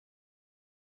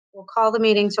We'll call the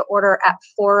meeting to order at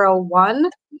 4:01,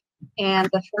 and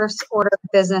the first order of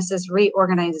business is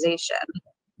reorganization.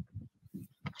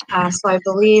 So I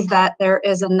believe that there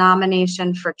is a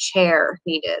nomination for chair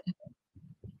needed.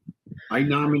 I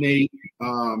nominate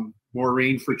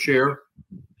Maureen for chair.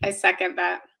 I second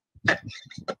that.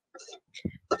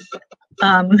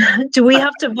 Do we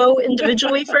have to vote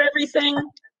individually for everything?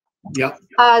 Yep.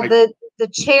 The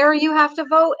chair you have to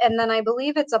vote, and then I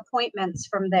believe it's appointments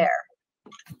from there.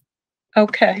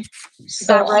 Okay. Is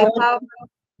that right, Bob?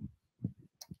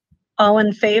 All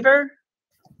in favor?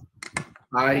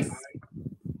 Aye.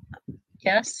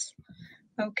 Yes.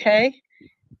 Okay.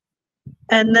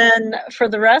 And then for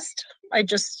the rest, I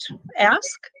just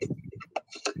ask.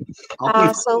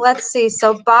 So let's see.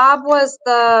 So Bob was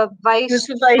the Who's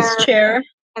the vice chair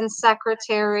and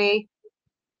secretary.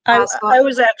 I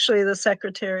was actually the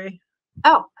secretary.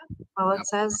 Oh, well, it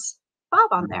says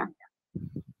Bob on there.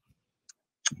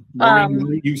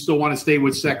 Maureen, you still want to stay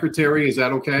with secretary? Is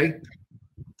that okay?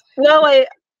 Well,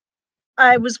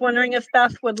 I was wondering if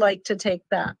Beth would like to take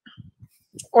that,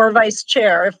 or vice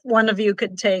chair, if one of you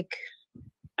could take.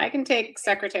 I can take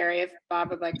secretary if Bob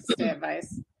would like to stay at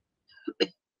vice.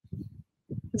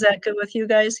 Is that good with you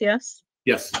guys? Yes?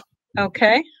 Yes.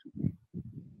 Okay.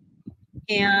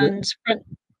 And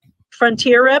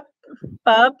Frontier Rep,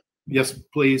 Bob? Yes,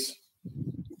 please.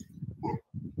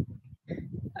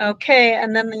 Okay,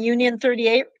 and then the Union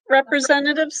 38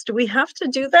 representatives, do we have to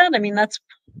do that? I mean,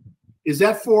 Is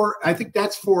that for, I think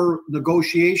that's for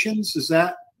negotiations, is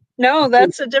that? No,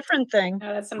 that's a different thing.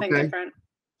 No, that's something different.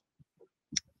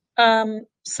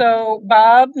 So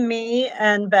Bob, me,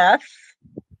 and Beth,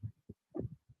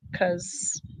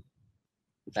 because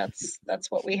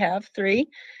that's what we have, 3.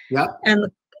 Yeah.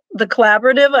 And the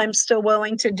collaborative, I'm still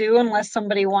willing to do unless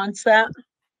somebody wants that.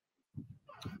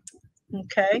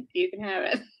 Okay. You can have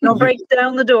it. Don't break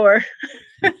down the door.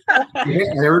 I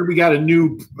heard we got a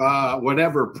new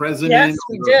president. Yes,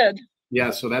 we did. Yeah,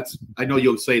 so that's, I know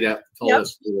you'll say that to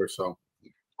us later, so.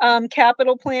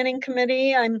 Capital Planning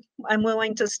Committee, I'm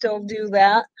willing to still do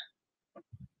that.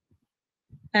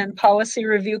 And Policy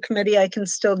Review Committee, I can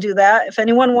still do that. If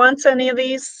anyone wants any of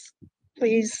these,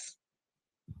 please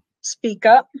speak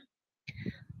up.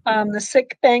 The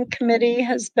Sick Bank Committee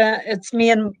it's me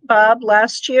and Bob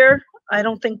last year. I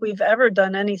don't think we've ever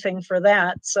done anything for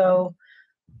that, so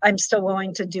I'm still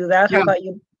willing to do that. How about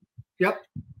you? Yep.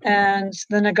 And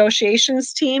the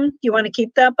negotiations team, you want to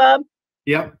keep that, Bob?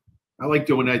 Yep. I like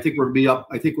doing it. I think we'll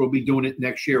be doing it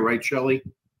next year, right, Shelley?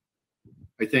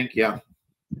 I think, yeah.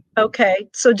 Okay,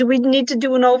 so do we need to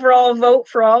do an overall vote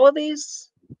for all of these?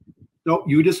 No,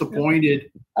 you just appointed.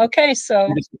 Okay, so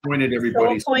you just appointed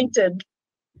everybody. So appointed.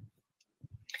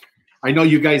 I know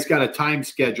you guys got a time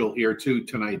schedule here too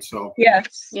tonight, so.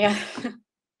 Yes. Yeah.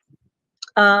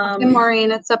 And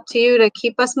Maureen, it's up to you to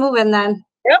keep us moving then.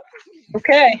 Yep.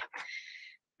 Okay.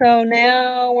 So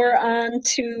now we're on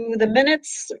to the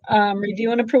minutes.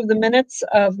 Review and approve the minutes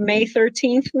of May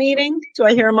 13th meeting. Do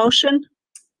I hear a motion?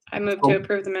 I move to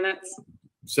approve the minutes.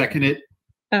 Second it.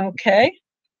 Okay.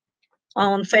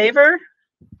 All in favor?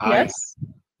 Aye. Yes.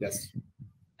 Yes.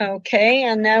 Okay,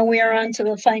 and now we are on to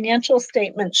the financial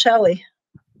statement. Shelley.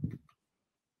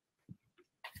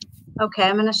 Okay,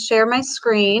 I'm going to share my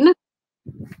screen.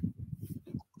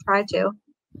 Try to.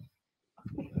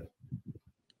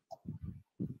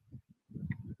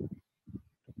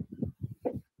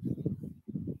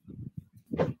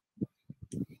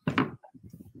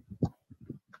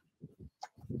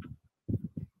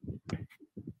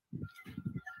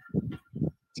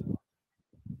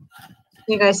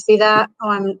 You guys see that? Oh,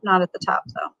 I'm not at the top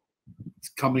though. It's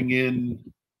coming in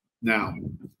now.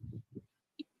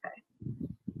 Okay.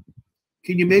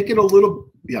 Can you make it a little?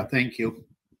 Yeah, thank you.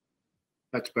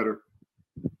 That's better.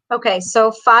 Okay,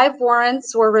 so 5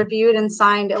 warrants were reviewed and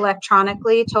signed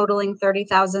electronically, totaling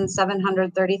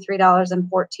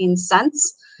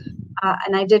 $30,733.14.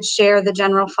 And I did share the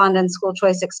general fund and school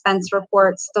choice expense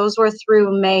reports. Those were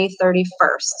through May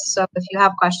 31st. So if you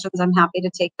have questions, I'm happy to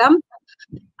take them.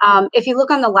 If you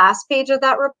look on the last page of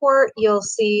that report, you'll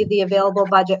see the available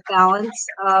budget balance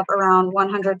of around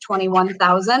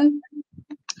 $121,000.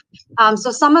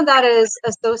 So some of that is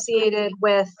associated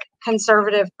with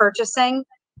conservative purchasing.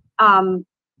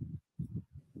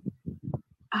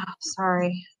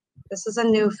 Sorry, this is a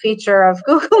new feature of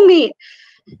Google Meet.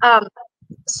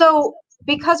 So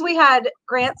because we had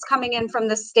grants coming in from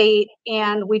the state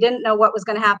and we didn't know what was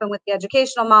going to happen with the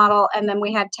educational model, and then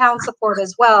we had town support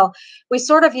as well, we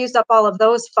sort of used up all of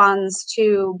those funds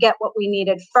to get what we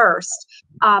needed first.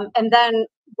 And then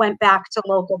went back to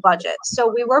local budgets.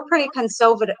 So we were pretty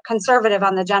conservative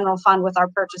on the general fund with our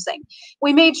purchasing.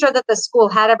 We made sure that the school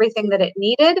had everything that it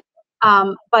needed,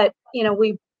 but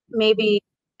we maybe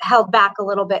held back a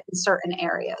little bit in certain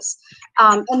areas.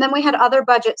 And then we had other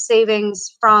budget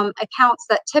savings from accounts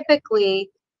that typically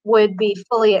would be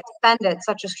fully expended,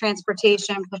 such as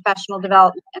transportation, professional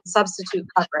development, and substitute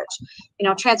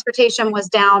coverage. Transportation was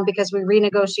down because we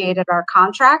renegotiated our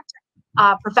contract.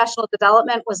 Professional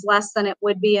development was less than it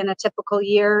would be in a typical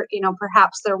year.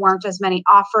 Perhaps there weren't as many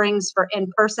offerings for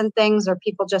in-person things, or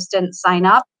people just didn't sign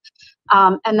up.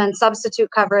 And then substitute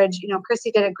coverage,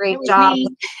 Chrissy did a great job. She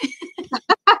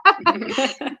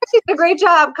did a great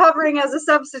job covering as a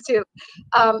substitute,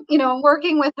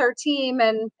 working with her team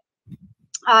and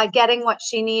getting what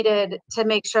she needed to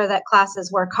make sure that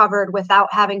classes were covered without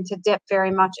having to dip very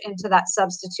much into that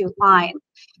substitute line.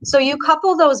 So you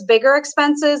couple those bigger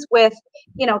expenses with,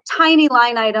 tiny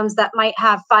line items that might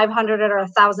have $500 or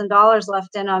 $1,000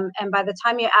 left in them. And by the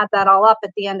time you add that all up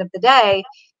at the end of the day,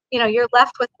 you're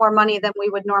left with more money than we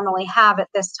would normally have at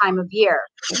this time of year.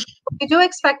 We do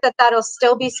expect that that'll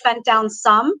still be spent down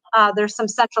some. There's some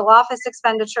central office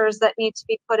expenditures that need to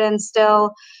be put in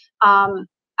still.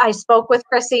 I spoke with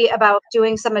Chrissy about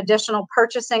doing some additional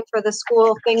purchasing for the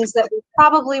school, things that we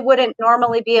probably wouldn't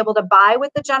normally be able to buy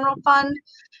with the general fund,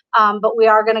 but we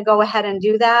are going to go ahead and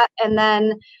do that. And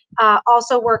then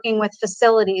also working with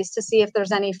facilities to see if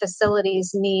there's any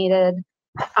facilities needed.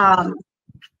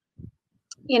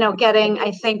 Getting,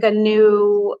 I think, a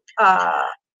new,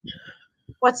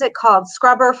 what's it called?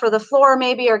 Scrubber for the floor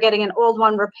maybe, or getting an old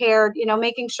one repaired,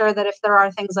 making sure that if there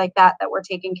are things like that, that we're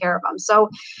taking care of them. So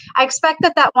I expect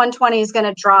that 120 is going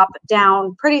to drop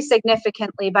down pretty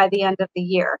significantly by the end of the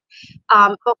year.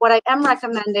 But what I am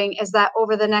recommending is that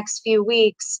over the next few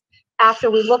weeks,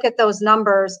 after we look at those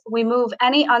numbers, we move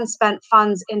any unspent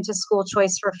funds into school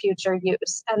choice for future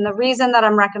use. And the reason that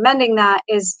I'm recommending that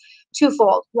is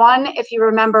twofold. One, if you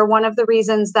remember, one of the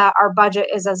reasons that our budget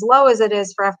is as low as it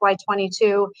is for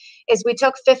FY22 is we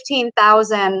took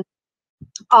 $15,000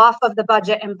 off of the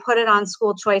budget and put it on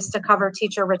school choice to cover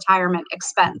teacher retirement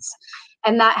expense.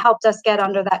 And that helped us get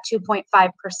under that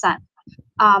 2.5%.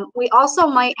 We also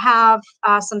might have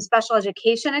some special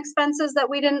education expenses that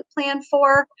we didn't plan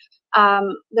for.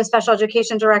 The special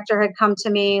education director had come to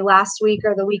me last week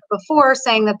or the week before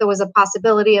saying that there was a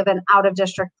possibility of an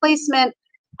out-of-district placement.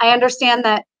 I understand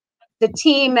that the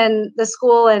team and the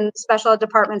school and special ed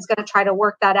department is going to try to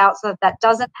work that out so that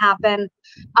doesn't happen.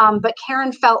 But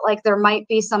Karen felt like there might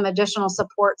be some additional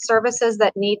support services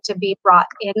that need to be brought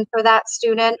in for that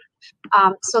student.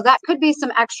 So that could be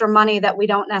some extra money that we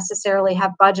don't necessarily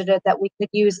have budgeted that we could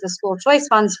use the school choice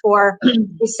funds for.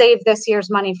 We save this year's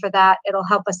money for that. It'll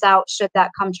help us out should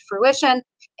that come to fruition.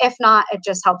 If not, it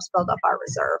just helps build up our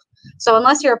reserve. So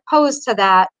unless you're opposed to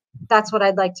that, that's what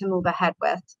I'd like to move ahead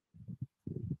with.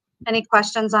 Any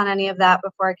questions on any of that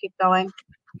before I keep going?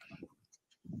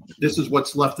 This is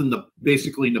what's left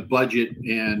basically in the budget,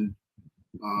 and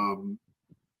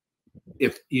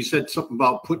if you said something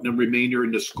about putting the remainder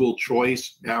into school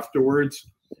choice afterwards.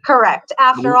 Correct.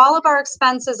 After all of our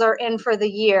expenses are in for the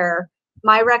year,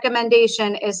 my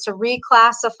recommendation is to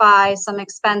reclassify some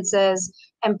expenses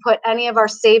and put any of our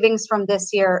savings from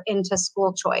this year into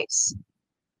school choice.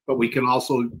 But we can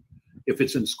also, if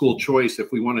it's in school choice,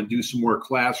 if we want to do some more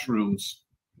classrooms,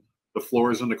 the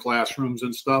floors in the classrooms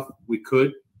and stuff, we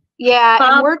could. Yeah,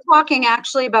 and we're talking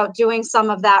actually about doing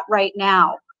some of that right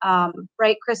now.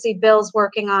 Right, Chrissy? Bill's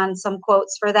working on some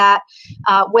quotes for that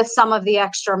with some of the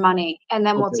extra money, and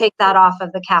then we'll take that off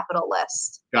of the capital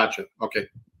list. Gotcha. Okay.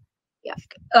 Yeah.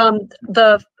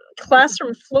 The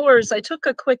classroom floors, I took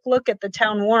a quick look at the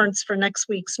town warrants for next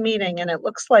week's meeting, and it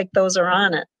looks like those are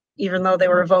on it, even though they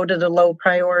were voted a low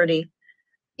priority.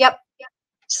 Yep.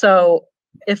 So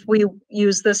if we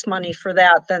use this money for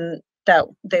that, then that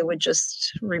they would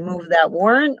just remove that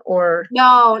warrant, or?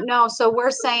 No. So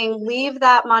we're saying leave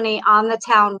that money on the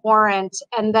town warrant,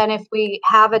 and then if we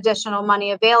have additional money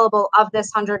available of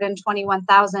this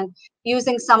 121,000,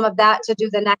 using some of that to do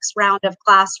the next round of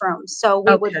classrooms. So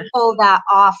we would pull that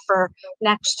off for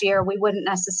next year. We wouldn't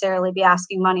necessarily be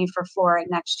asking money for flooring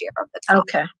next year of the town.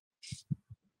 Okay.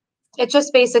 It's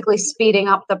just basically speeding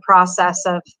up the process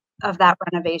of that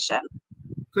renovation.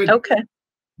 Good. Okay.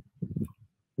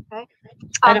 Okay.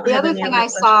 The other thing I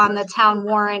saw on the town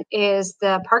warrant is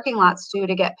the parking lot's due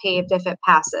to get paved if it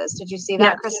passes. Did you see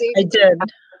that, Chrissy? I did.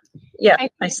 Yeah,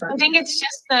 I saw. I think it's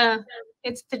just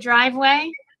the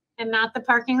driveway and not the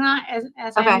parking lot,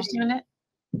 as I understand it.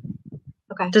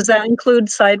 Okay. Does that include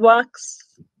sidewalks?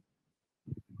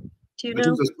 Do you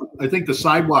know? I think the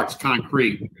sidewalk's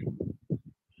concrete.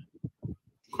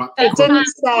 It didn't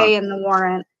say in the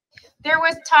warrant. There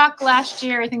was talk last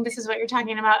year, I think this is what you're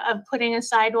talking about, of putting a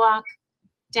sidewalk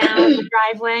down the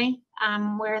driveway,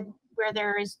 where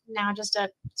there is now just a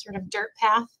sort of dirt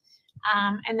path.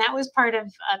 And that was part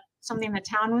of something the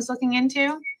town was looking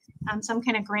into, some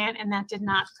kind of grant, and that did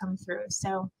not come through.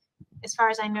 So as far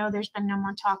as I know, there's been no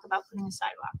more talk about putting a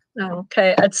sidewalk.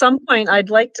 Okay, at some point, I'd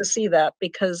like to see that,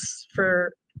 because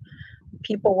for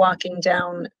people walking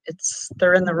down,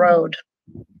 they're in the road.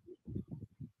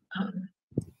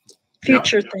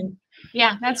 Future thing.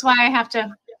 Yeah, that's why I have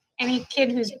to, any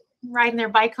kid who's riding their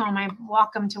bike home, I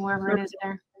walk them to wherever it is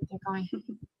they're going.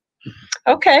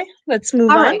 Okay, let's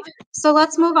move All on. right, so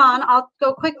let's move on. I'll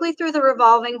go quickly through the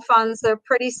revolving funds. They're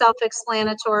pretty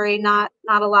self-explanatory, not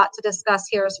a lot to discuss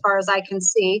here as far as I can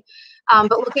see.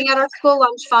 But looking at our school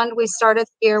lunch fund, we started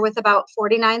the year with about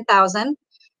 49,000.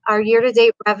 Our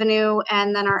year-to-date revenue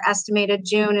and then our estimated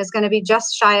June is going to be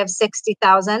just shy of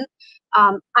 60,000.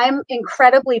 I'm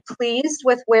incredibly pleased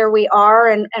with where we are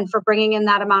and for bringing in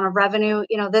that amount of revenue.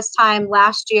 You know, this time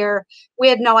last year, we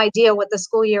had no idea what the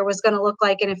school year was going to look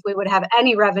like and if we would have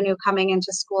any revenue coming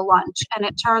into school lunch. And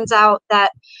it turns out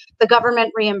that the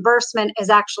government reimbursement is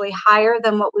actually higher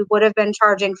than what we would have been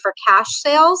charging for cash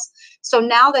sales. So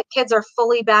now that kids are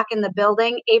fully back in the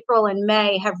building, April and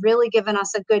May have really given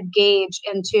us a good gauge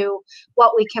into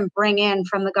what we can bring in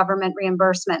from the government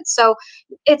reimbursement. So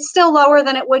it's still lower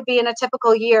than it would be in a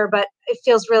typical year, but it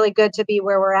feels really good to be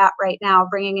where we're at right now,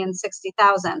 bringing in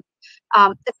 60,000.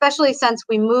 Especially since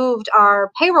we moved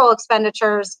our payroll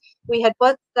expenditures, we had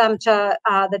put them to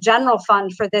the general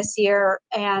fund for this year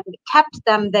and kept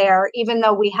them there, even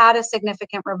though we had a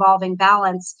significant revolving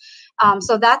balance.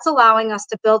 So that's allowing us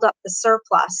to build up the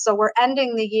surplus. So we're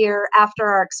ending the year after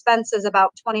our expenses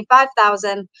about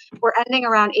 25,000. We're ending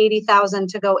around 80,000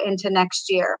 to go into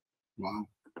next year. Wow.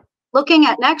 Looking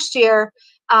at next year,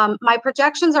 my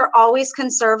projections are always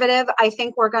conservative. I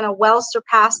think we're going to well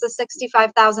surpass the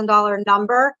 $65,000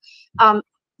 number.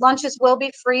 Lunches will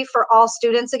be free for all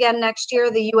students again next year.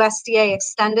 The USDA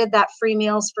extended that free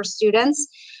meals for students.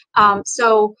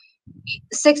 So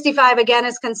 65 again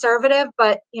is conservative,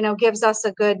 but gives us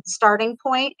a good starting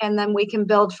point, and then we can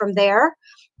build from there.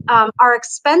 Our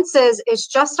expenses is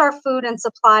just our food and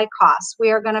supply costs. We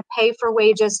are going to pay for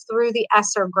wages through the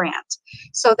ESSER grant.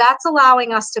 So that's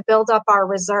allowing us to build up our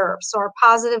reserves. So our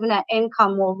positive net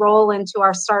income will roll into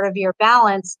our start of year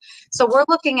balance. So we're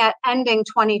looking at ending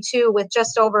 22 with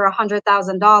just over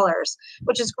 $100,000,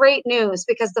 which is great news,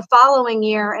 because the following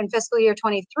year in fiscal year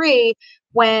 23,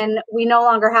 when we no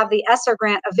longer have the ESSER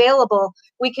grant available,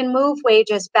 we can move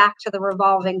wages back to the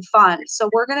revolving fund. So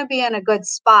we're going to be in a good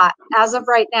spot as of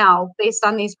right now, based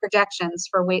on these projections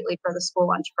for Whately for the school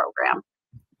lunch program.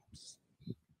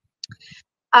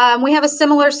 We have a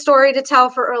similar story to tell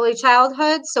for early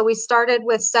childhood. So we started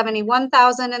with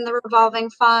 71,000 in the revolving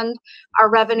fund. Our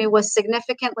revenue was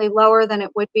significantly lower than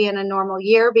it would be in a normal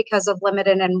year because of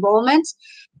limited enrollment.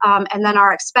 And then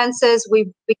our expenses,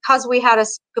 because we had a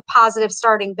positive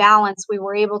starting balance, we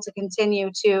were able to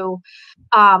continue to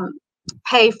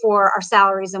pay for our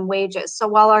salaries and wages. So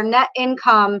while our net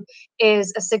income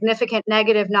is a significant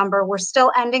negative number, we're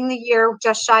still ending the year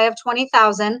just shy of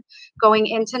 20,000 going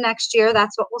into next year.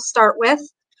 That's what we'll start with.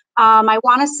 I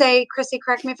want to say, Chrissy,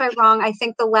 correct me if I'm wrong, I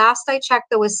think the last I checked,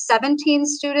 there was 17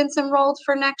 students enrolled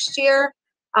for next year.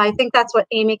 I think that's what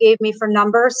Amy gave me for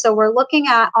numbers. So we're looking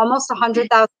at almost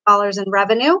 $100,000 in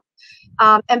revenue.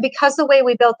 And because the way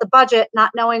we built the budget,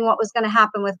 not knowing what was going to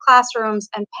happen with classrooms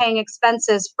and paying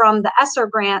expenses from the ESSER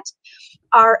grant,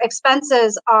 our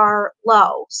expenses are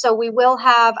low. So we will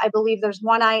have, I believe there's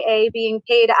one IA being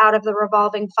paid out of the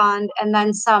revolving fund and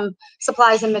then some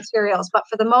supplies and materials. But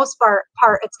for the most part,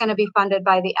 it's going to be funded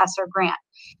by the ESSER grant.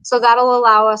 So that'll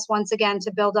allow us once again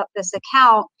to build up this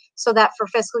account so that for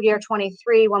fiscal year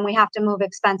 23, when we have to move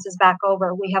expenses back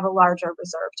over, we have a larger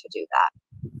reserve to do that.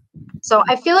 So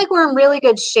I feel like we're in really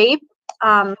good shape.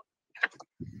 I'm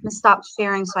gonna stop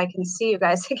sharing so I can see you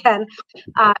guys again.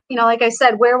 Like I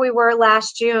said, where we were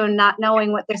last June, not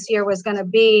knowing what this year was going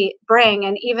to bring,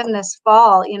 and even this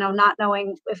fall, not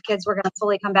knowing if kids were going to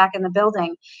fully come back in the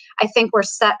building, I think we're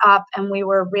set up and we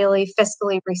were really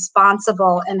fiscally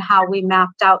responsible in how we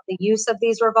mapped out the use of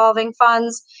these revolving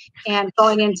funds. And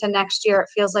going into next year, it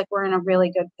feels like we're in a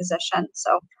really good position.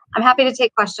 So I'm happy to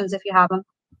take questions if you have them.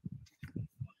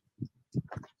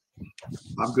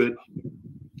 I'm good.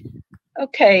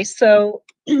 Okay, so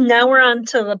now we're on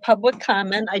to the public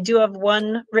comment. I do have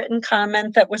one written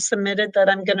comment that was submitted that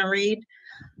I'm going to read.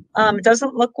 It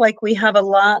doesn't look like we have a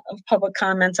lot of public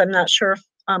comments. I'm not sure if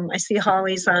I see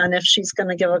Holly's on, if she's going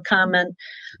to give a comment.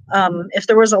 If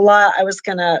there was a lot, I was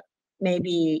going to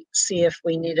maybe see if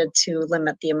we needed to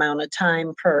limit the amount of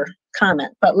time per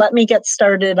comment. But let me get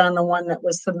started on the one that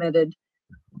was submitted.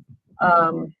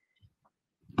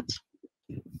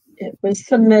 It was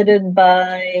submitted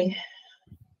by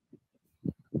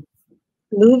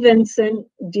Lou Vincent,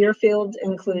 Deerfield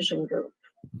Inclusion Group.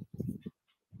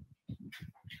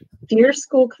 Dear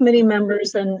school committee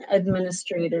members and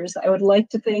administrators, I would like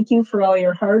to thank you for all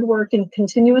your hard work and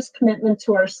continuous commitment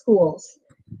to our schools.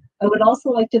 I would also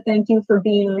like to thank you for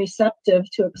being receptive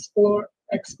to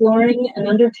exploring and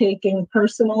undertaking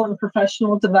personal and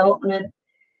professional development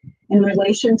in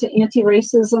relation to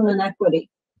anti-racism and equity.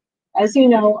 As you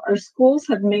know, our schools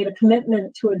have made a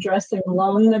commitment to addressing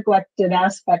long neglected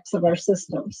aspects of our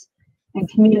systems and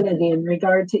community in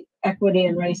regard to equity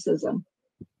and racism.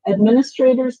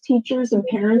 Administrators, teachers, and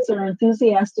parents are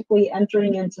enthusiastically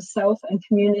entering into self and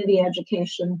community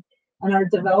education and are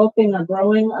developing a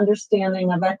growing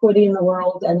understanding of equity in the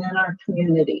world and in our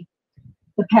community.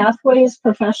 The Pathways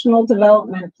Professional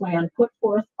Development Plan put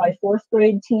forth by fourth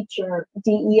grade teacher,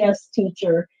 DES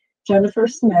teacher, Jennifer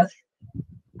Smith,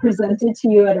 presented to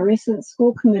you at a recent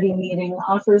school committee meeting,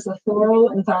 offers a thorough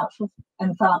and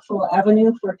thoughtful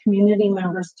avenue for community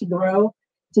members to grow,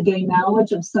 to gain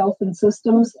knowledge of self and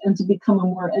systems, and to become a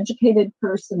more educated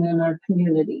person in our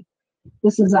community.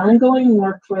 This is ongoing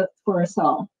work for us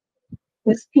all.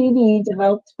 This PD,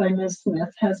 developed by Ms.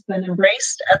 Smith, has been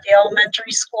embraced at the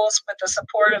elementary schools with the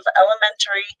support of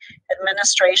elementary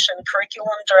administration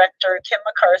curriculum director Kim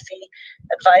McCarthy,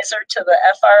 advisor to the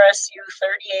FRSU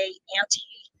 38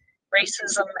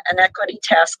 Anti-Racism and Equity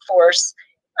Task Force,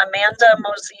 Amanda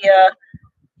Mozia,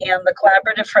 and the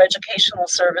Collaborative for Educational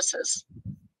Services.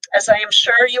 As I am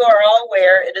sure you are all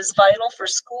aware, it is vital for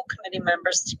school committee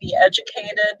members to be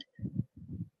educated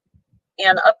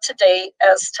and up to date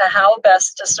as to how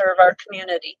best to serve our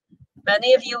community.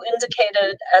 Many of you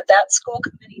indicated at that school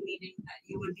committee meeting that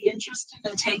you would be interested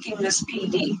in taking this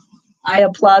PD. I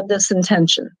applaud this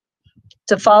intention.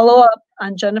 To follow up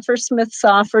on Jennifer Smith's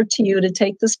offer to you to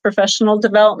take this professional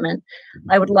development,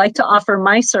 I would like to offer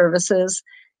my services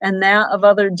and that of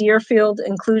other Deerfield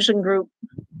Inclusion Group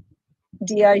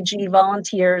DIG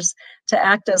volunteers to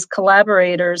act as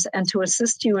collaborators and to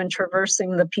assist you in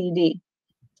traversing the PD.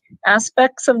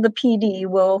 Aspects of the PD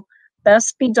will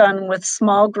best be done with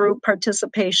small group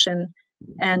participation,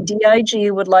 and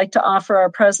DIG would like to offer our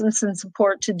presence and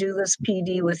support to do this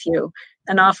PD with you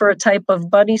and offer a type of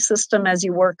buddy system as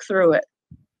you work through it.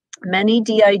 Many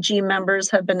DIG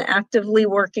members have been actively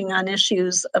working on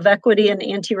issues of equity and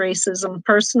anti-racism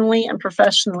personally and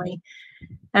professionally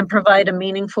and provide a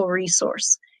meaningful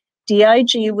resource.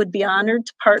 DIG would be honored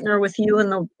to partner with you in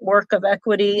the work of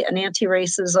equity and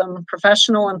anti-racism,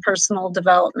 professional and personal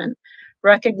development,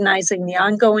 recognizing the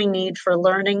ongoing need for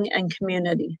learning and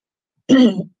community.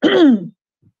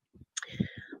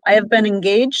 I have been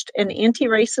engaged in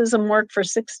anti-racism work for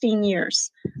 16 years.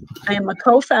 I am a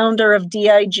co-founder of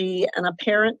DIG and a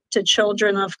parent to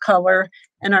children of color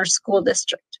in our school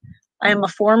district. I am a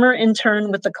former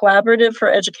intern with the Collaborative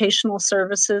for Educational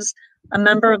Services, a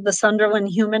member of the Sunderland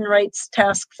Human Rights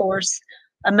Task Force,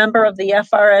 a member of the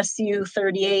FRSU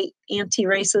 38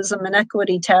 Anti-Racism and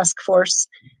Equity Task Force,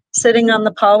 sitting on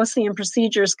the Policy and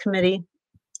Procedures Committee,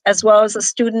 as well as a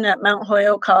student at Mount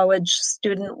Holyoke College,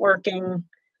 student working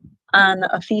on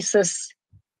a thesis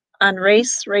on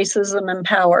race, racism, and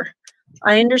power.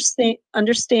 I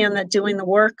understand that doing the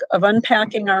work of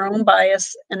unpacking our own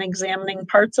bias and examining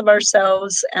parts of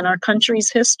ourselves and our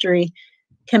country's history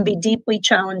can be deeply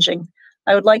challenging.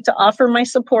 I would like to offer my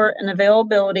support and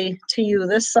availability to you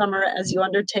this summer as you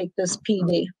undertake this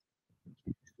PD.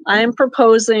 I am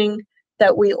proposing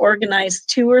that we organize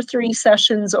 2 or 3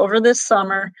 sessions over this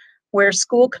summer where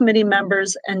school committee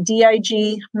members and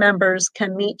DIG members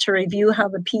can meet to review how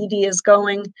the PD is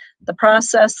going, the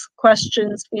process,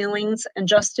 questions, feelings, and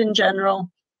just in general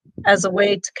as a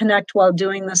way to connect while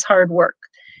doing this hard work.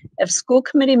 If school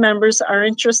committee members are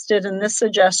interested in this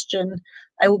suggestion,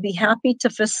 I will be happy to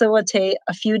facilitate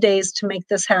a few days to make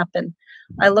this happen.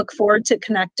 I look forward to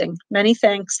connecting. Many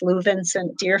thanks, Lou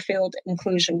Vincent, Deerfield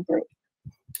Inclusion Group.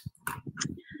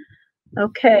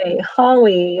 Okay,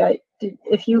 Holly,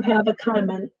 if you have a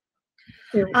comment.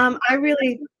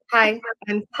 Hi.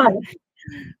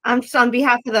 I'm just on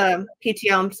behalf of the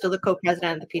PTO, I'm still the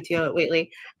co-president of the PTO at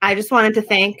Whately. I just wanted to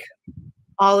thank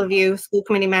all of you school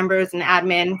committee members and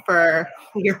admin for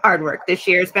your hard work this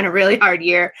year. It's been a really hard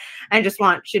year. I just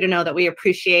want you to know that we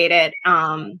appreciate it,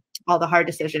 all the hard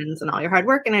decisions and all your hard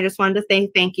work. And I just wanted to say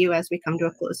thank you as we come to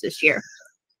a close this year.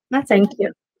 That's Thank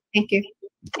you. Thank you.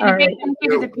 And a big thank you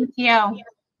to the PTO.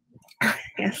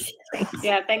 Yes. Thanks.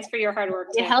 Yeah, thanks for your hard work.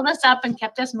 You too. held us up and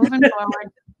kept us moving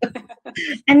forward.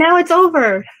 And now it's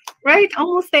over, right?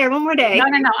 Almost there. One more day.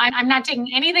 No. I'm not taking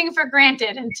anything for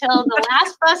granted until the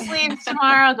last bus leaves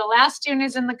tomorrow. The last student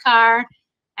is in the car.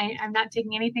 I'm not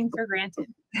taking anything for granted.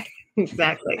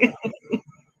 Exactly.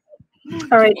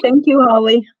 All right, thank you,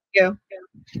 Holly. Thank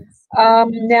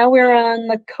Now we're on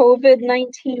the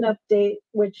COVID-19 update,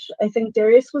 which I think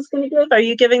Darius was going to give. Are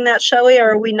you giving that, Shelley,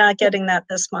 or are we not getting that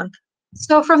this month?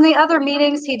 So from the other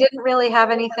meetings, he didn't really have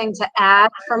anything to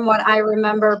add from what I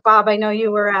remember. Bob, I know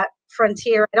you were at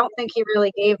Frontier. I don't think he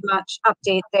really gave much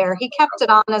update there. He kept it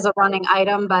on as a running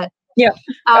item, but Yeah.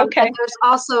 Okay. and there's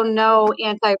also no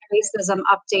anti-racism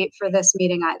update for this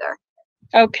meeting either.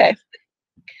 Okay.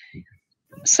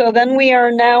 So then we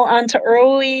are now on to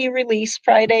early release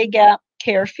Friday gap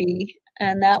care fee,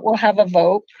 and that will have a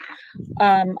vote.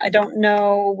 I don't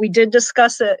know, we did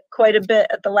discuss it quite a bit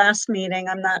at the last meeting.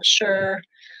 I'm not sure.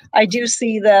 I do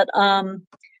see that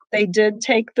they did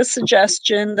take the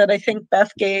suggestion that I think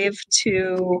Beth gave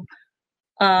to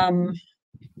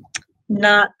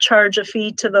not charge a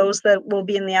fee to those that will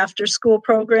be in the after-school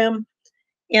program.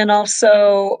 And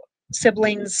also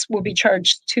siblings will be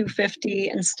charged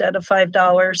 $2.50 instead of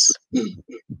 $5.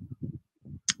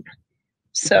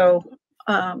 So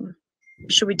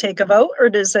should we take a vote, or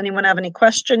does anyone have any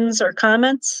questions or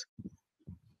comments?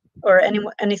 Or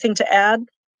anything to add?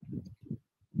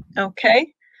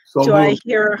 Okay. So Do I moved.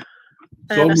 hear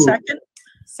So a moved. second?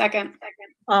 Second.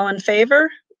 All in favor?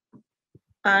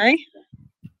 Aye.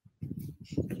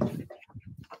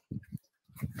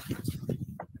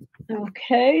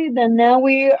 Okay, then now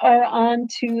we are on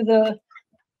to the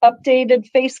updated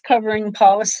face covering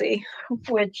policy,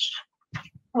 which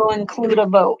will include a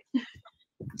vote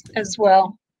as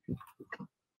well.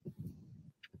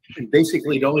 And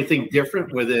basically, the only thing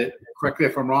different with it, correct me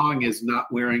if I'm wrong, is not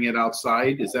wearing it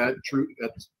outside. Is that true?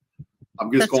 I'm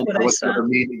just That's going what by I what saw.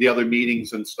 the other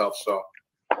meetings and stuff, so.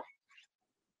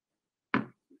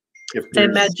 If I there's,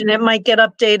 imagine it might get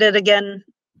updated again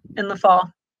in the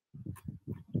fall.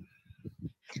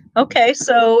 Okay,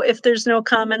 so if there's no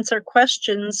comments or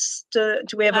questions, do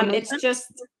we have a It's movement? just,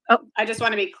 Oh. I just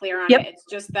want to be clear on Yep. it. It's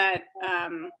just that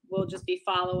we'll just be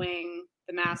following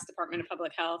the Mass Department of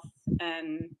Public Health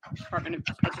and Department of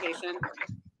Education.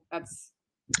 That's,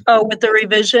 Oh, with the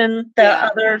revision, the Yeah.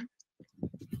 other?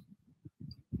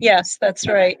 Yes, that's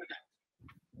right.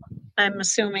 I'm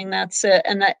assuming that's it,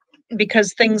 and that,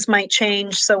 because things might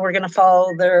change, so we're gonna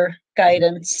follow their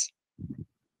guidance.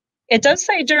 It does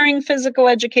say during physical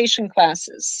education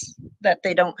classes that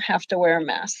they don't have to wear a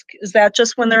mask. Is that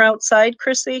just when they're outside,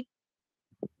 Chrissy?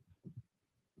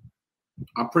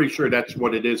 I'm pretty sure that's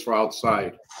what it is for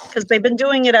outside. Because they've been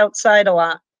doing it outside a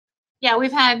lot. Yeah,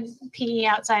 we've had PE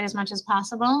outside as much as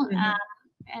possible. Mhm.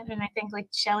 And I think, like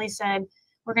Shelley said,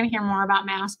 we're going to hear more about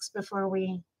masks before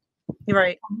we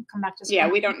Right. come back to school. yeah,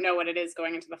 we don't know what it is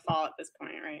going into the fall at this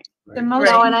point, right? The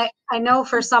most No, and I know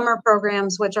for summer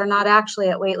programs, which are not actually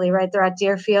at Whately, right? They're at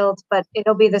Deerfield, but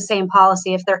it'll be the same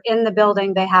policy. If they're in the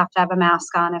building, they have to have a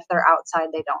mask on. If they're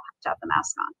outside, they don't have to have the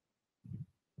mask on.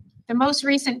 The most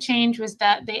recent change was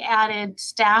that they added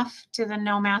staff to the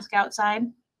no mask outside.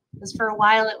 Because for a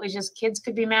while it was just kids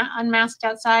could be unmasked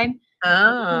outside,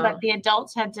 Oh, but the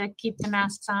adults had to keep the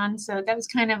masks on. So that was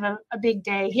kind of a big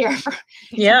day here for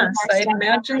yes, our I'd staff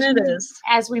imagine it members is.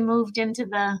 as we moved into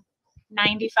the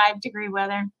 95-degree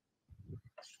weather.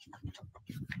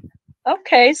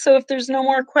 Okay, so if there's no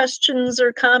more questions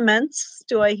or comments,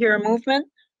 do I hear a movement?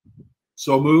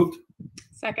 So moved.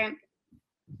 Second.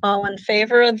 All in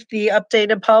favor of the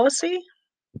updated policy?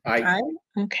 I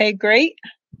Okay, great.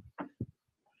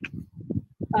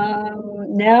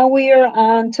 Now we are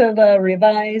on to the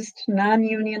revised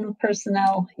non-union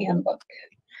personnel handbook.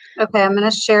 Okay, I'm going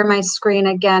to share my screen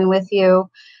again with you.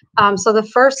 So the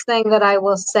first thing that I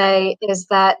will say is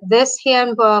that this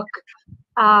handbook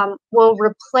will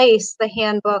replace the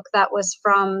handbook that was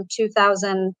from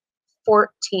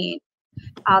 2014.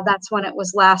 That's when it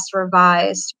was last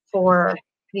revised for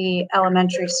the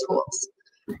elementary schools.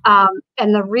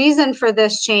 And the reason for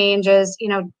this change is, you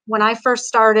know, when I first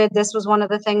started, this was one of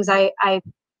the things I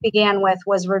began with,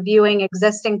 was reviewing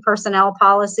existing personnel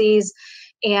policies.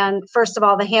 And first of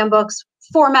all, the handbooks,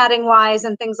 formatting wise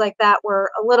and things like that, were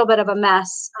a little bit of a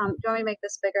mess. Do you want me to make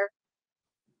this bigger?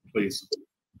 please.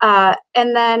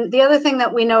 And then the other thing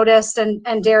that we noticed,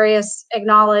 and Darius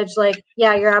acknowledged, like,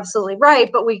 yeah, you're absolutely right,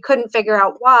 but we couldn't figure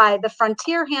out why. The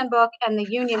Frontier handbook and the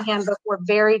Union handbook were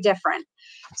very different.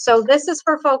 So this is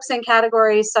for folks in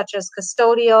categories such as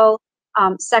custodial,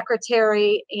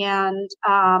 secretary, and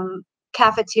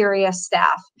cafeteria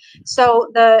staff. So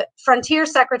the Frontier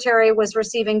secretary was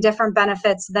receiving different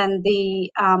benefits than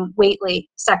the Whately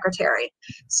secretary.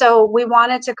 So we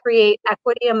wanted to create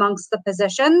equity amongst the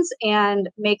positions and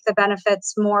make the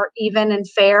benefits more even and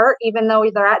fair, even though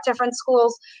they're at different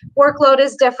schools. Workload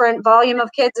is different, volume of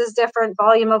kids is different,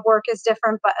 volume of work is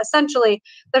different, but essentially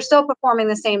they're still performing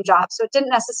the same job. So it didn't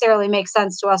necessarily make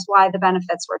sense to us why the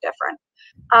benefits were different.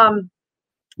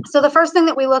 So the first thing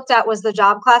that we looked at was the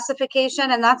job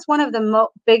classification, and that's one of the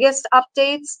biggest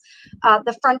updates.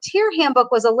 The Frontier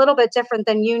handbook was a little bit different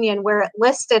than Union, where it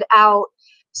listed out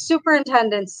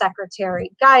superintendent secretary,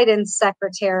 guidance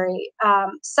secretary,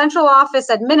 central office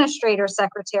administrator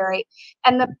secretary,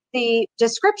 and the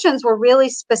descriptions were really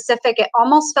specific. It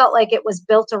almost felt like it was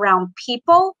built around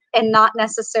people and not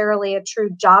necessarily a true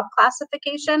job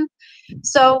classification.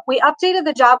 So we updated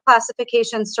the job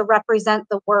classifications to represent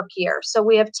the work year. So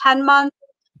we have 10-month,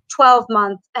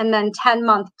 12-month, and then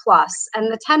 10-month plus.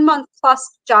 And the 10-month plus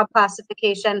job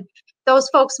classification, those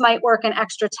folks might work an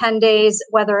extra 10 days,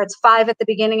 whether it's 5 at the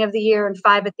beginning of the year and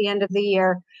 5 at the end of the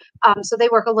year. So they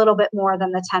work a little bit more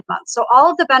than the 10 months. So all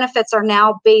of the benefits are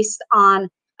now based on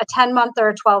a 10-month or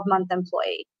a 12-month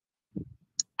employee.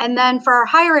 And then for our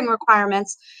hiring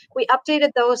requirements, we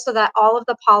updated those so that all of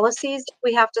the policies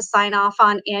we have to sign off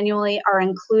on annually are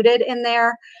included in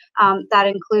there. That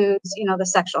includes, the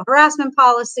sexual harassment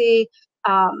policy,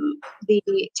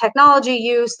 the technology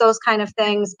use, those kind of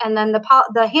things. And then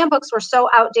the handbooks were so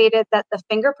outdated that the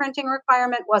fingerprinting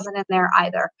requirement wasn't in there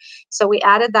either. So we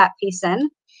added that piece in.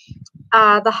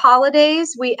 The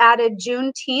holidays, we added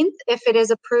Juneteenth. If it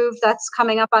is approved, that's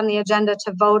coming up on the agenda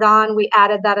to vote on. We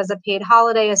added that as a paid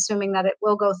holiday, assuming that it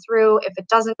will go through. If it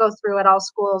doesn't go through at all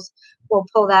schools, we'll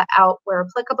pull that out where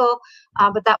applicable.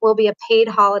 But that will be a paid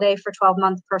holiday for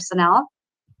 12-month personnel.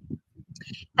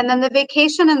 And then the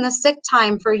vacation and the sick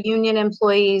time for union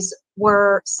employees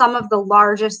were some of the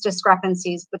largest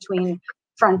discrepancies between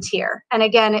Frontier. And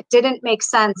again, it didn't make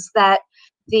sense that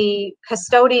the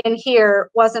custodian here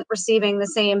wasn't receiving the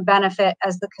same benefit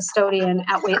as the custodian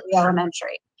at Whately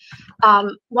Elementary.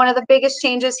 One of the biggest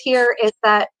changes here is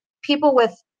that people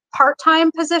with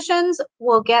part-time positions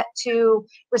will get to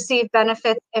receive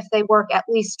benefits if they work at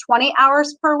least 20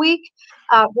 hours per week,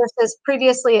 versus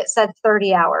previously it said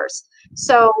 30 hours.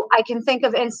 So I can think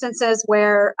of instances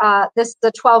where this is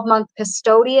a 12-month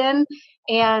custodian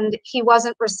and he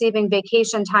wasn't receiving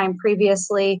vacation time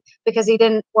previously because he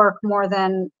didn't work more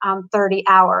than 30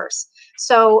 hours.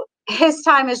 So his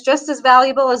time is just as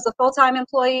valuable as the full-time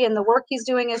employee, and the work he's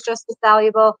doing is just as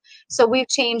valuable. So we've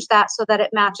changed that so that it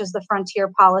matches the Frontier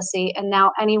policy. And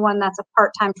now anyone that's a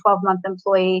part-time 12-month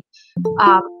employee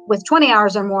with 20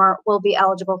 hours or more will be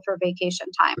eligible for vacation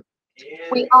time.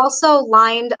 We also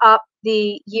lined up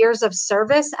the years of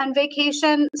service and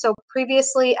vacation. So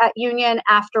previously at Union,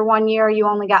 after 1 year, you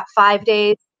only got 5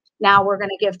 days. Now we're going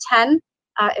to give 10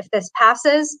 if this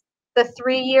passes. The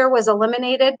 3-year was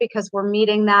eliminated because we're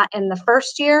meeting that in the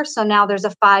first year. So now there's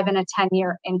a 5 and a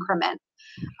 10-year increment.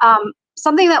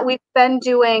 Something that we've been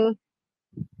doing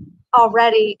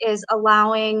already is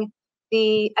allowing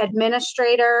the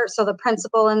administrator, so the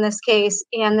principal in this case,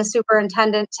 and the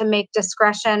superintendent to make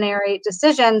discretionary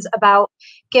decisions about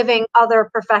giving other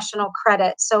professional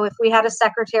credit. So if we had a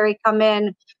secretary come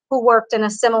in who worked in a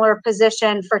similar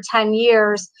position for 10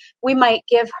 years, we might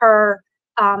give her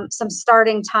some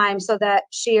starting time so that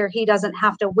she or he doesn't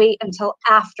have to wait until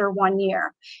after 1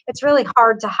 year. It's really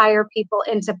hard to hire people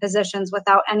into positions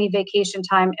without any vacation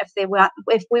time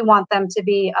if we want them to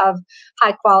be of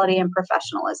high quality and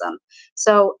professionalism.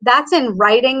 So that's in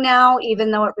writing now,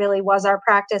 even though it really was our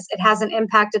practice. It hasn't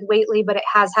impacted Whately, but it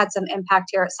has had some impact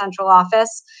here at central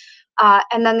office.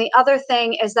 And then the other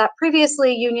thing is that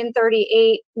previously Union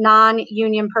 38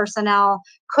 non-union personnel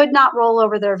could not roll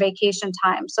over their vacation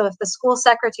time. So if the school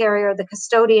secretary or the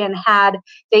custodian had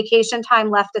vacation time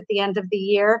left at the end of the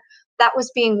year, that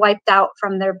was being wiped out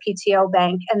from their PTO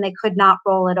bank and they could not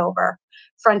roll it over.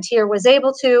 Frontier was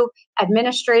able to,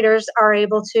 administrators are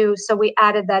able to, so we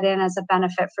added that in as a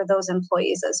benefit for those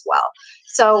employees as well.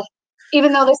 So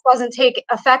even though this doesn't take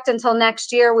effect until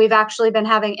next year, we've actually been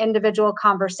having individual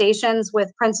conversations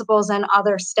with principals and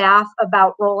other staff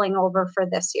about rolling over for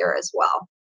this year as well.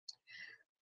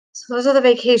 So those are the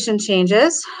vacation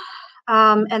changes.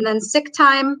 And then sick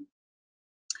time.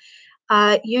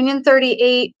 Union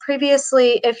 38,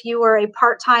 previously, if you were a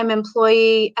part-time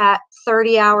employee at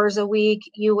 30 hours a week,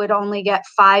 you would only get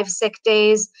 5 sick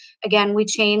days. Again, we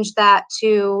changed that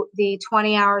to the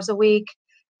 20 hours a week.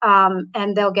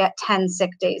 And they'll get 10 sick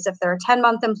days if they're a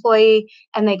 10-month employee,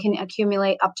 and they can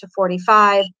accumulate up to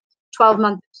 45.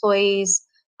 12-month employees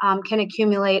can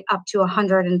accumulate up to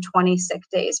 120 sick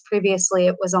days. Previously,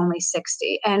 it was only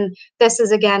 60. And this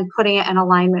is, again, putting it in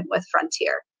alignment with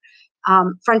Frontier.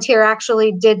 Frontier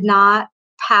actually did not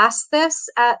pass this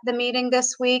at the meeting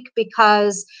this week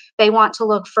because they want to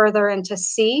look further into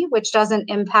C, which doesn't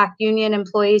impact union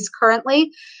employees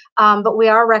currently. But we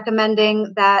are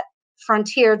recommending that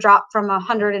Frontier drop from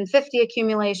 150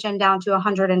 accumulation down to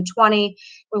 120.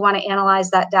 We want to analyze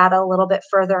that data a little bit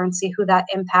further and see who that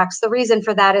impacts. The reason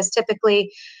for that is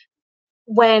typically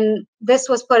when this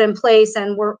was put in place,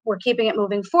 and we're keeping it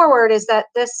moving forward, is that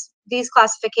these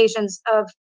classifications of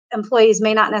employees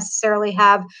may not necessarily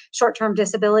have short-term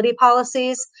disability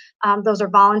policies. Those are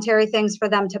voluntary things for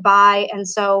them to buy. And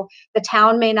so the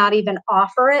town may not even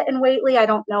offer it in Whately. I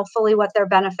don't know fully what their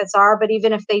benefits are, but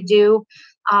even if they do,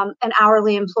 an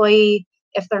hourly employee,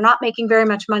 if they're not making very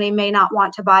much money, may not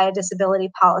want to buy a disability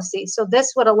policy. So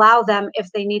this would allow them,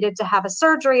 if they needed to have a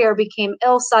surgery or became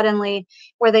ill suddenly,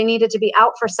 where they needed to be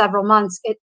out for several months,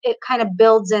 it kind of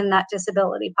builds in that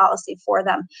disability policy for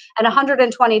them. And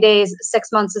 120 days,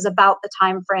 6 months is about the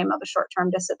time frame of a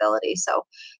short-term disability. So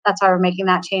that's why we're making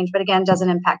that change, but again, doesn't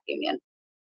impact union.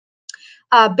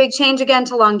 Big change again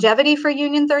to longevity for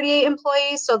Union 38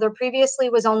 employees. So there previously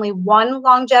was only one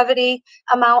longevity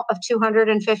amount of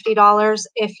 $250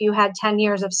 if you had 10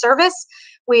 years of service.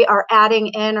 We are adding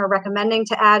in, or recommending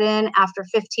to add in, after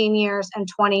 15 years and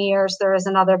 20 years, there is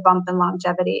another bump in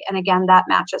longevity. And again, that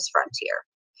matches Frontier.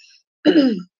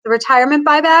 The retirement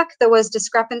buyback, there was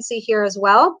discrepancy here as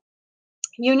well.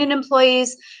 Union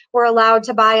employees were allowed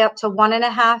to buy up to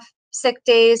 1.5 sick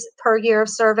days per year of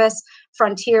service.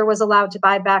 Frontier was allowed to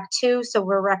buy back 2, so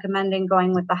we're recommending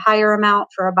going with the higher amount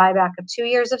for a buyback of 2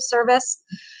 years of service.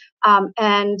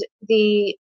 And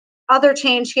the other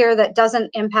change here that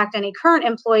doesn't impact any current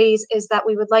employees is that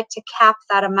we would like to cap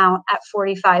that amount at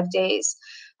 45 days.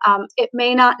 It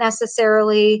may not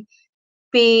necessarily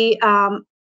be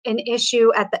an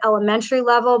issue at the elementary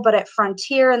level, but at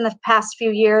Frontier in the past few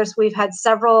years, we've had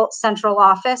several central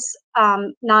office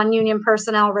non-union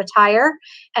personnel retire,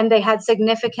 and they had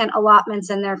significant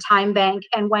allotments in their time bank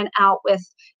and went out with,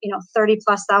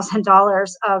 $30,000+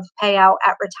 of payout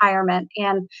at retirement.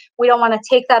 And we don't want to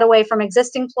take that away from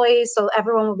existing employees, so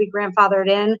everyone will be grandfathered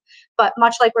in. But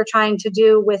much like we're trying to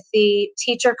do with the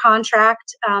teacher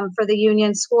contract for the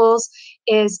union schools,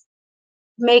 is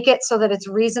make it so that it's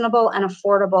reasonable and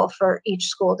affordable for each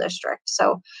school district.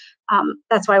 So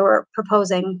that's why we're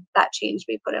proposing that change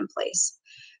be put in place.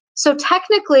 So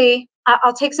technically,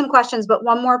 I'll take some questions, but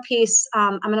one more piece,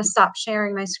 I'm going to stop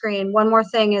sharing my screen. One more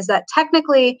thing is that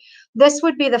technically, this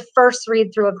would be the first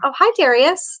read through of, oh, hi,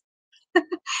 Darius.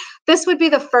 This would be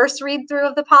the first read through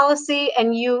of the policy,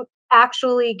 and you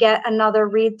actually get another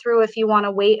read through if you want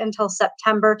to wait until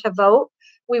September to vote.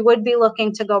 We would be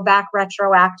looking to go back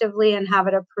retroactively and have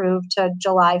it approved to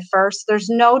July 1st. There's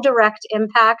no direct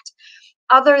impact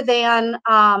other than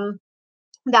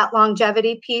that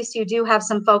longevity piece. You do have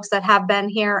some folks that have been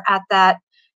here at that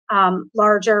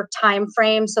larger time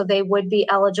frame, so they would be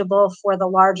eligible for the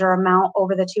larger amount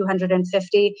over the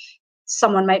 250.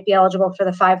 Someone might be eligible for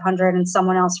the 500 and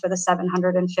someone else for the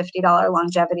 $750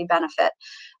 longevity benefit.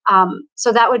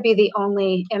 So that would be the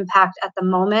only impact at the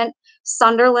moment.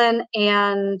 Sunderland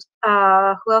and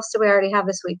who else do we already have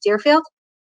this week? Deerfield?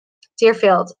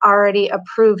 Deerfield already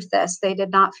approved this. They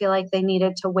did not feel like they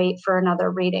needed to wait for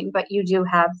another reading, but you do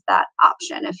have that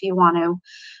option if you want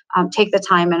to take the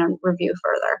time and review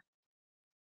further.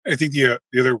 I think the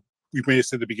other, we may have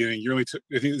said at the beginning,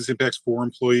 I think this impacts 4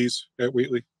 employees at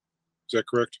Whately. Is that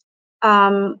correct?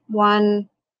 1,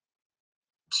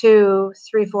 2,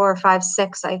 3, 4, 5,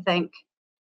 6, I think.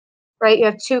 Right? You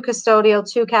have 2 custodial,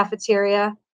 2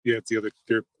 cafeteria. Yeah, it's the other,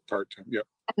 they're part-time. Yep.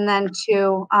 And then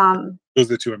 2. Those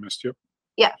are the 2 I missed. Yep.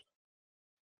 Yeah.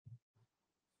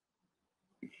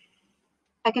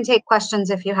 I can take questions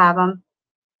if you have them.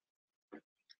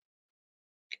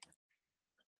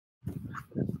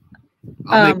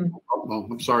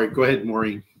 I'm sorry. Go ahead,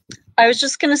 Maureen. I was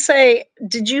just going to say,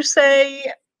 did you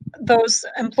say those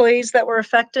employees that were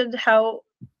affected, how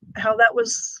that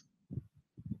was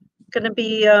going to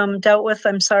be dealt with?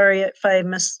 I'm sorry if I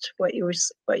missed what you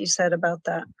said about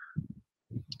that.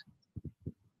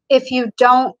 If you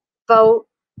don't vote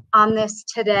on this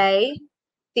today,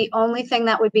 the only thing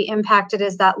that would be impacted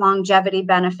is that longevity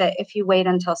benefit if you wait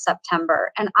until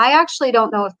September. And I actually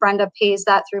don't know if Brenda pays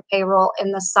that through payroll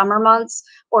in the summer months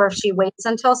or if she waits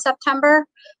until September.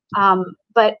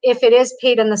 But if it is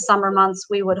paid in the summer months,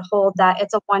 we would hold that.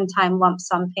 It's a one-time lump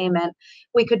sum payment.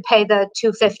 We could pay the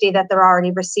 $250 that they're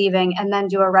already receiving and then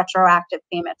do a retroactive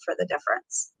payment for the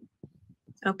difference.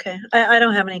 Okay, I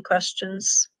don't have any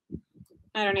questions.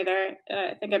 I don't either.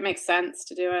 I think it makes sense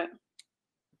to do it.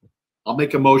 I'll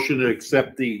make a motion to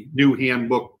accept the new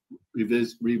handbook,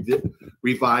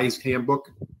 revised handbook.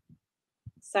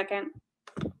 Second.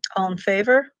 All in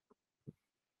favor?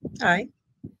 Aye.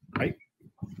 Right?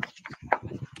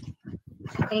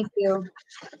 Thank you.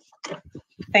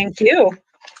 Thank you.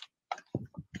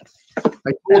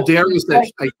 I told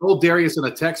Darius in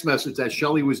a text message that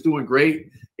Shelley was doing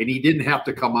great and he didn't have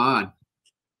to come on.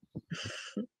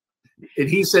 And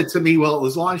he said to me, well,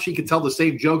 as long as she could tell the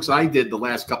same jokes I did the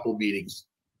last couple of meetings.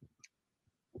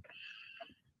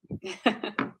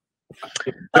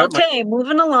 Okay,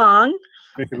 moving along.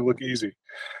 Making it look easy.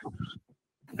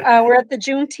 We're at the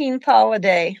Juneteenth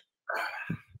holiday.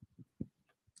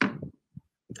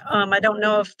 I don't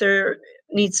know if there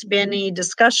needs to be any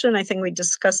discussion. I think we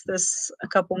discussed this a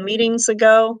couple meetings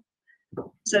ago.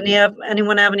 Does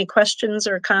anyone have any questions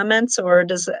or comments, or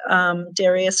does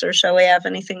Darius or Shelley have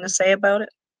anything to say about it?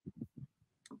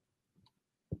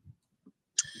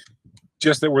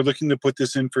 Just that we're looking to put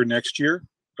this in for next year.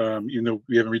 Even though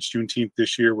we haven't reached Juneteenth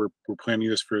this year, we're planning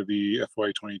this for the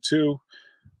FY22.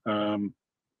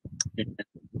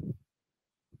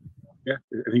 Yeah,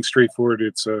 I think straightforward.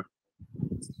 It's a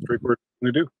straightforward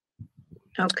thing to do.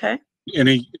 Okay. And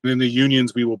in the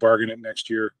unions, we will bargain it next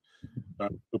year.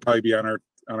 It'll probably be on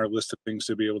our list of things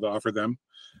to be able to offer them,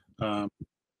 and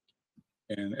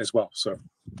as well. So,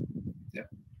 yeah,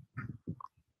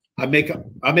 I make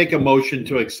a motion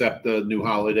to accept the new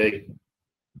holiday.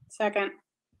 Second.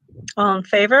 All in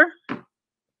favor?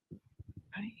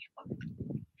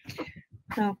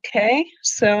 Okay,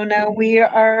 so now we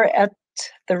are at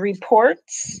the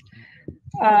reports.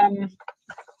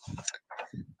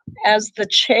 As the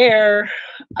chair,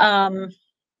 and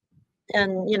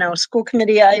school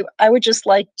committee, I would just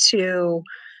like to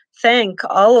thank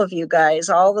all of you guys,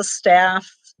 all the staff,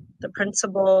 the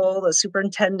principal, the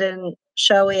superintendent,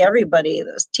 Shelley, everybody,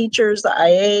 the teachers, the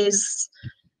IAs,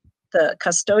 the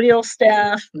custodial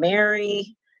staff,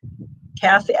 Mary,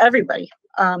 Kathy, everybody.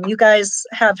 You guys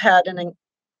have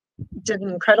did an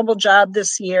incredible job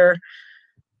this year.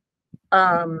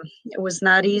 It was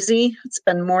not easy. It's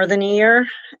been more than a year,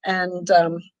 and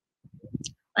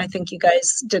I think you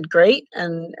guys did great,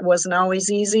 and it wasn't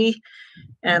always easy,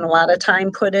 and a lot of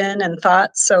time put in and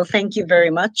thought, so thank you very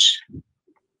much.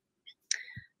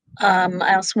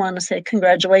 I also want to say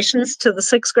congratulations to the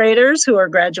 6th graders who are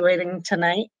graduating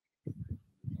tonight.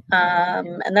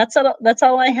 And that's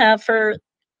all I have for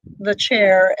the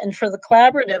chair. And for the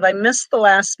collaborative, I missed the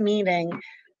last meeting,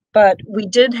 but we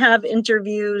did have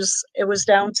interviews. It was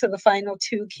down to the final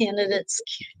 2 candidates,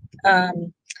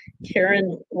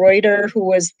 Karen Reuter, who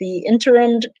was the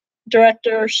interim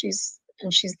director, she's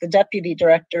the deputy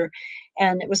director,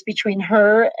 and it was between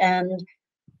her and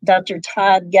Dr.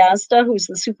 Todd Gazda, who's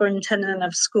the superintendent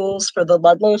of schools for the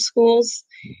Ludlow schools.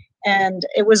 And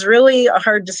it was really a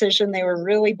hard decision. They were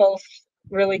really both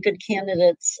really good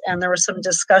candidates, and there was some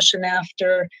discussion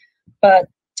after, but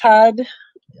Todd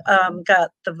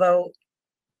got the vote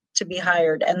to be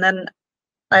hired. And then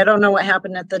I don't know what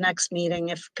happened at the next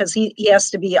meeting, because he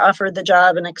has to be offered the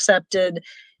job and accepted,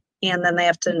 and then they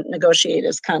have to negotiate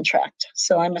his contract.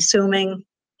 So I'm assuming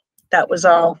that was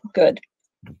all good.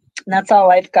 And that's all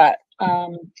I've got.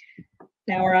 Now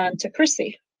we're on to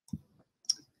Chrissy.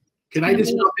 Can I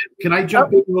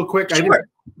jump in real quick? Sure.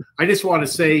 I just want to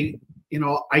say,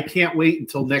 I can't wait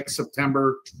until next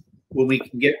September when we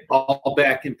can get all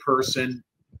back in person.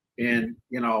 And,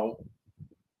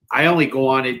 I only go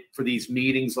on it for these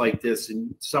meetings like this,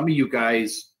 and some of you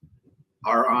guys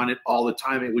are on it all the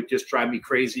time. It would just drive me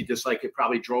crazy, just like it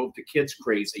probably drove the kids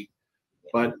crazy.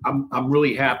 But I'm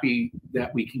really happy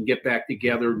that we can get back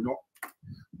together,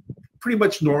 pretty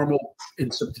much normal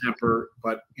in September.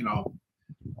 But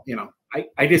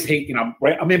I just hate,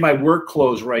 I'm in my work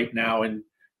clothes right now, and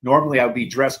normally I would be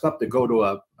dressed up to go to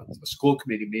a school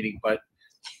committee meeting. But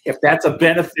if that's a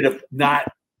benefit of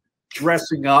not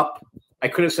dressing up, I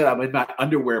could have said I'm in my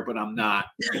underwear, but I'm not.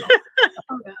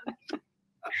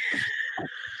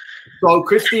 So,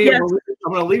 Christy, yes.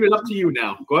 I'm going to leave it up to you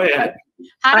now. Go ahead.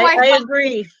 I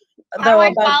agree. How do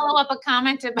I follow up a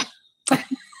comment about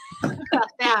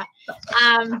that?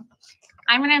 I'm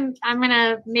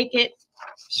gonna make it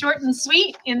short and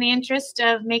sweet in the interest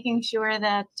of making sure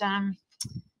that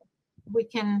we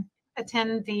can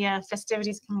attend the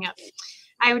festivities coming up.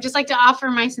 I would just like to offer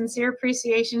my sincere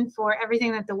appreciation for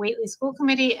everything that the Whately School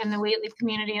Committee and the Whately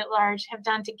community at large have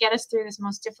done to get us through this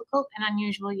most difficult and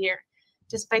unusual year.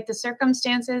 Despite the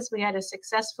circumstances, we had a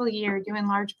successful year due in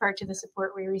large part to the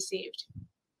support we received.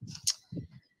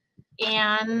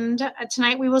 And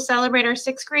tonight we will celebrate our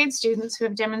 6th grade students who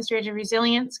have demonstrated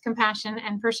resilience, compassion,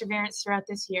 and perseverance throughout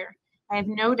this year. I have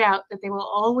no doubt that they will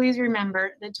always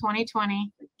remember the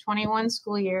 2020-21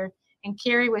 school year and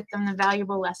carry with them the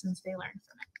valuable lessons they learned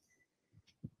from it.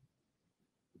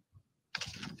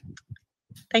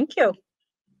 Thank you.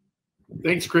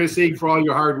 Thanks, Chrissy, for all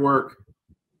your hard work.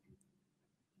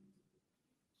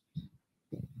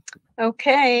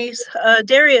 Okay,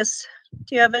 Darius,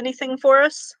 do you have anything for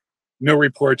us? No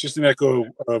report, just an echo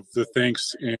of the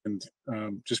thanks and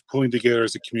just pulling together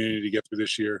as a community to get through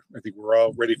this year. I think we're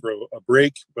all ready for a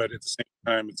break, but at the same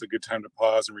time, it's a good time to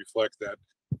pause and reflect that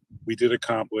we did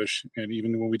accomplish. And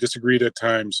even when we disagreed at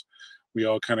times, we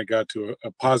all kind of got to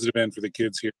a positive end for the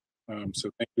kids here. So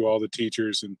thank you all the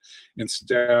teachers and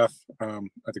staff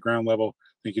at the ground level.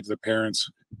 Thank you to the parents.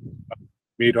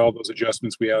 Made all those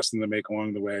adjustments we asked them to make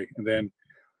along the way. And then,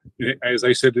 as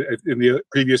I said in the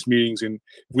previous meetings, and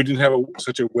if we didn't have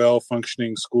such a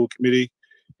well-functioning school committee,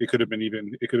 it could have been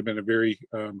a very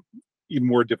even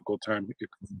more difficult time.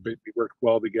 We worked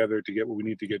well together to get what we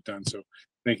need to get done. So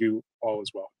thank you all as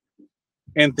well.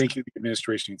 And thank you to the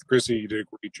administration. Chrissy, you did a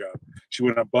great job. She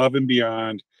went above and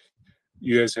beyond.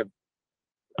 You guys have,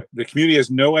 the community has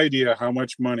no idea how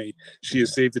much money she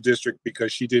has saved the district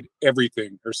because she did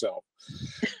everything herself.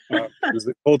 She was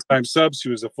a full-time sub. She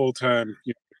was a full-time,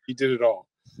 he did it all.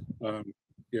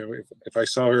 If I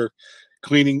saw her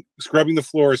scrubbing the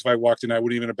floors if I walked in, I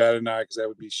wouldn't even have batted an eye because that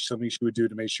would be something she would do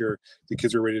to make sure the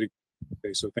kids are ready to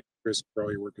go. So thank you, Chris, for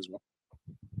all your work as well.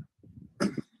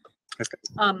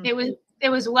 It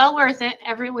was well worth it.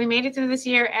 We made it through this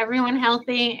year. Everyone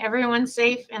healthy, everyone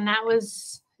safe, and that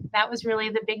was really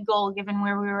the big goal given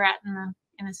where we were at in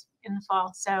the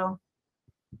fall. So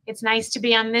it's nice to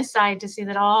be on this side to see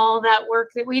that all that work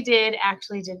that we did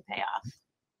actually did pay off.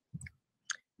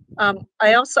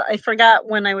 I forgot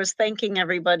when I was thanking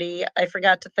everybody, I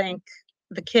forgot to thank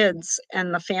the kids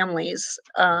and the families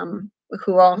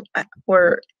who all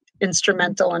were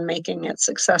instrumental in making it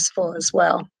successful as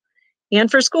well. And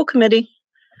for school committee,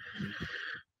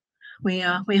 we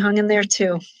hung in there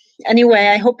too. Anyway,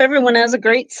 I hope everyone has a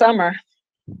great summer.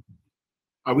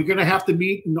 Are we going to have to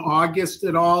meet in August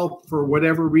at all for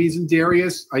whatever reason,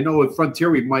 Darius? I know at Frontier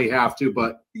we might have to,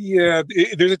 but yeah,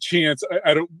 there's a chance.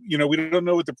 I don't, we don't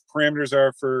know what the parameters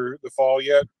are for the fall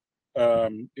yet.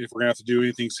 If we're gonna have to do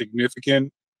anything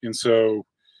significant, and so,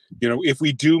 if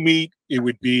we do meet, it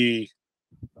would be,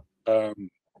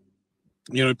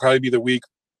 it'd probably be the week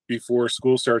before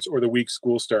school starts or the week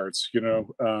school starts.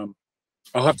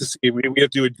 I'll have to see. We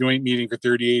have to do a joint meeting for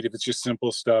 38 if it's just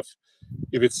simple stuff.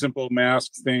 If it's simple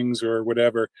mask things or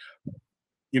whatever,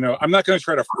 I'm not going to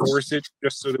try to force it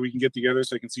just so that we can get together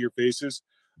so I can see your faces.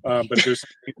 But if there's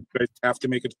something you guys have to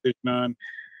make a decision on,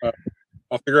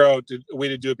 I'll figure out a way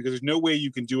to do it because there's no way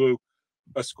you can do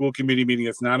a school committee meeting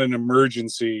that's not an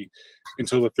emergency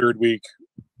until after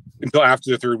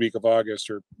the 3rd week of August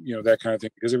or, that kind of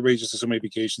thing, because everybody just has so many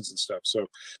vacations and stuff. So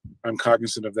I'm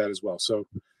cognizant of that as well. So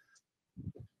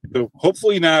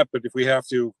hopefully not, but if we have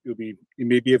to, it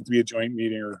maybe have to be a joint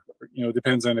meeting or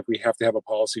depends on if we have to have a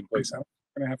policy in place. I'm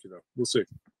going to have to though. We'll see.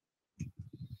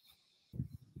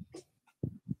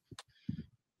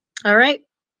 All right.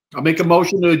 I'll make a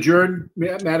motion to adjourn,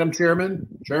 Madam Chairman.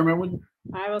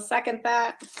 I will second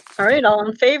that. All right. All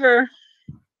in favor.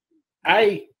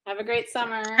 Aye. Have a great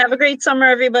summer. Have a great summer,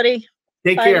 everybody.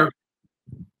 Take Bye. care.